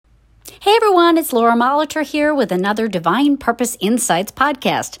Hey everyone, it's Laura Molitor here with another Divine Purpose Insights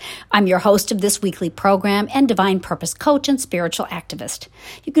podcast. I'm your host of this weekly program and Divine Purpose coach and spiritual activist.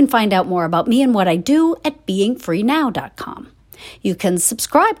 You can find out more about me and what I do at beingfreenow.com. You can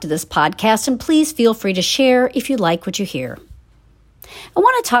subscribe to this podcast and please feel free to share if you like what you hear. I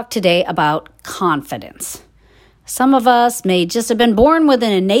want to talk today about confidence. Some of us may just have been born with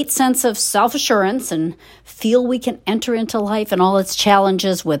an innate sense of self-assurance and feel we can enter into life and all its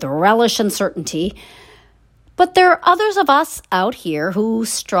challenges with relish and certainty. But there are others of us out here who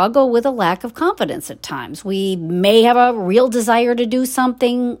struggle with a lack of confidence at times. We may have a real desire to do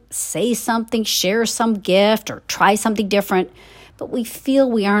something, say something, share some gift, or try something different, but we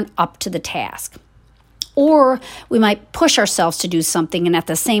feel we aren't up to the task. Or we might push ourselves to do something and at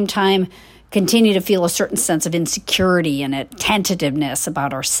the same time continue to feel a certain sense of insecurity and a tentativeness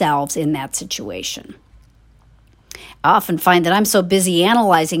about ourselves in that situation. I often find that I'm so busy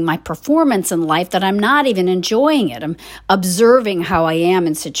analyzing my performance in life that I'm not even enjoying it. I'm observing how I am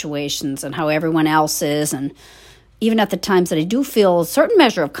in situations and how everyone else is. And even at the times that I do feel a certain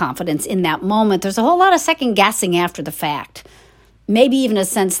measure of confidence in that moment, there's a whole lot of second guessing after the fact. Maybe even a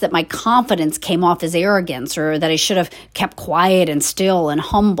sense that my confidence came off as arrogance or that I should have kept quiet and still and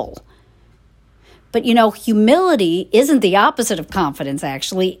humble. But humility isn't the opposite of confidence,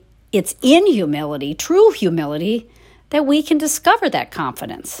 actually. It's in humility, true humility, that we can discover that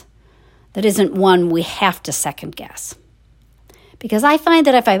confidence. That isn't one we have to second guess. Because I find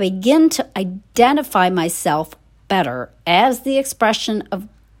that if I begin to identify myself better as the expression of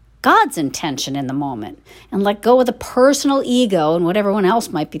God's intention in the moment and let go of the personal ego and what everyone else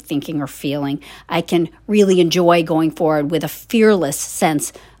might be thinking or feeling, I can really enjoy going forward with a fearless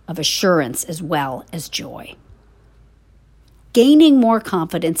sense of assurance as well as joy. Gaining more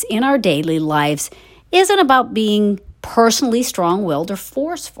confidence in our daily lives isn't about being personally strong-willed or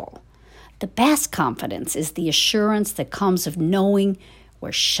forceful. The best confidence is the assurance that comes of knowing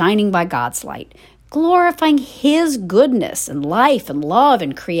we're shining by God's light, glorifying His goodness and life and love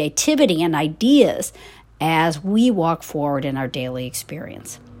and creativity and ideas as we walk forward in our daily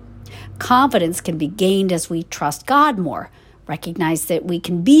experience. Confidence can be gained as we trust God more, recognize that we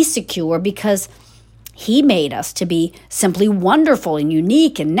can be secure because He made us to be simply wonderful and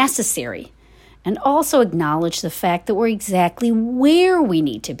unique and necessary, and also acknowledge the fact that we're exactly where we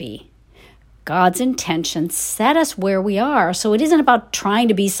need to be. God's intention set us where we are, so it isn't about trying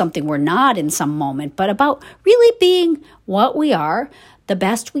to be something we're not in some moment, but about really being what we are, the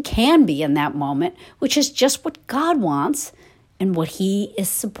best we can be in that moment, which is just what God wants and what He is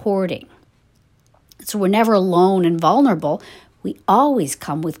supporting. So we're never alone and vulnerable. We always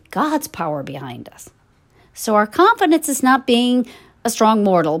come with God's power behind us. So our confidence is not being a strong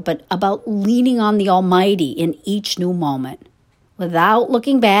mortal, but about leaning on the Almighty in each new moment without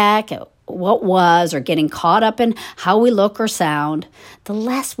looking back at what was or getting caught up in how we look or sound. The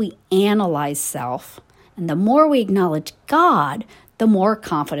less we analyze self and the more we acknowledge God, the more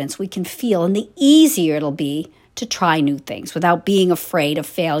confidence we can feel and the easier it'll be to try new things without being afraid of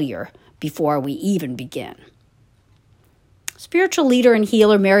failure before we even begin. Spiritual leader and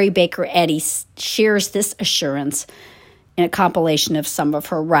healer Mary Baker Eddy shares this assurance in a compilation of some of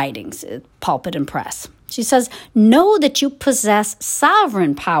her writings at Pulpit and Press. She says, "Know that you possess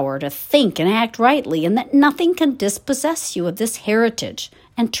sovereign power to think and act rightly, and that nothing can dispossess you of this heritage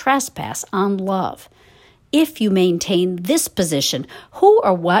and trespass on love. If you maintain this position, who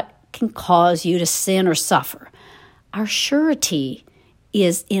or what can cause you to sin or suffer? Our surety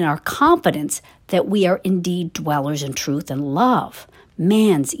is in our confidence that we are indeed dwellers in truth and love,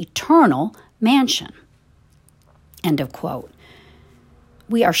 man's eternal mansion." End of quote.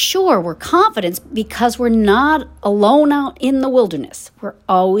 We are sure we're confident because we're not alone out in the wilderness. We're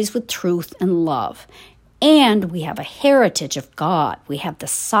always with truth and love. And we have a heritage of God. We have the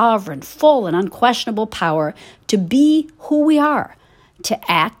sovereign, full, and unquestionable power to be who we are,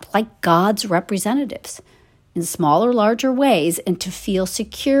 to act like God's representatives in small or larger ways, and to feel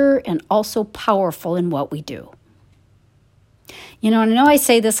secure and also powerful in what we do. And I know I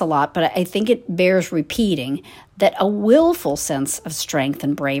say this a lot, but I think it bears repeating that a willful sense of strength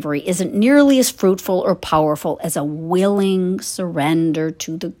and bravery isn't nearly as fruitful or powerful as a willing surrender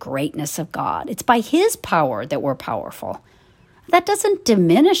to the greatness of God. It's by His power that we're powerful. That doesn't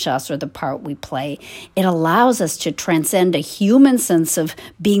diminish us or the part we play. It allows us to transcend a human sense of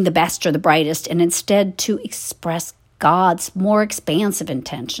being the best or the brightest and instead to express God's more expansive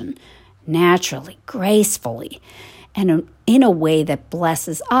intention, naturally, gracefully, and in a way that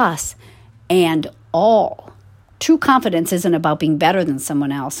blesses us and all. True confidence isn't about being better than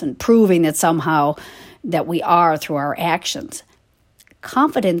someone else and proving that somehow that we are through our actions.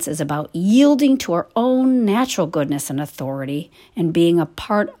 Confidence is about yielding to our own natural goodness and authority and being a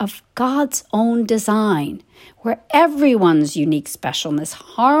part of God's own design, where everyone's unique specialness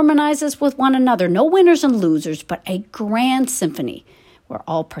harmonizes with one another. No winners and losers, but a grand symphony where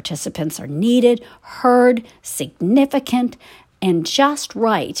all participants are needed, heard, significant, and just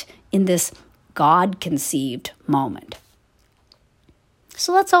right in this God-conceived moment.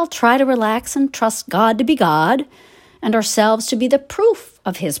 So let's all try to relax and trust God to be God, and ourselves to be the proof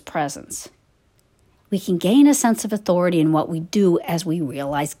of His presence. We can gain a sense of authority in what we do as we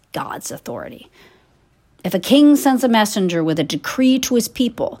realize God's authority. If a king sends a messenger with a decree to his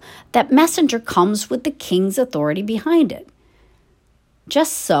people, that messenger comes with the king's authority behind it.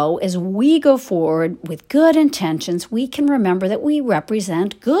 Just so, as we go forward with good intentions, we can remember that we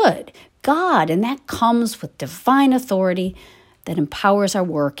represent good, God, and that comes with divine authority that empowers our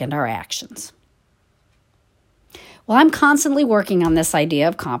work and our actions. Well, I'm constantly working on this idea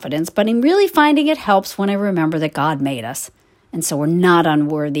of confidence, but I'm really finding it helps when I remember that God made us. And so we're not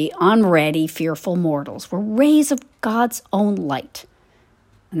unworthy, unready, fearful mortals. We're rays of God's own light.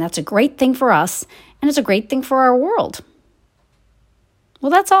 And that's a great thing for us, and it's a great thing for our world.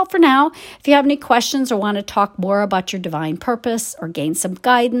 Well, that's all for now. If you have any questions or want to talk more about your divine purpose or gain some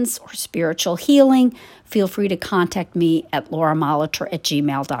guidance or spiritual healing, feel free to contact me at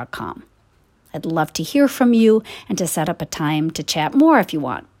lauramolitor@gmail.com. I'd love to hear from you and to set up a time to chat more if you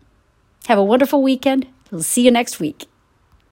want. Have a wonderful weekend. We'll see you next week.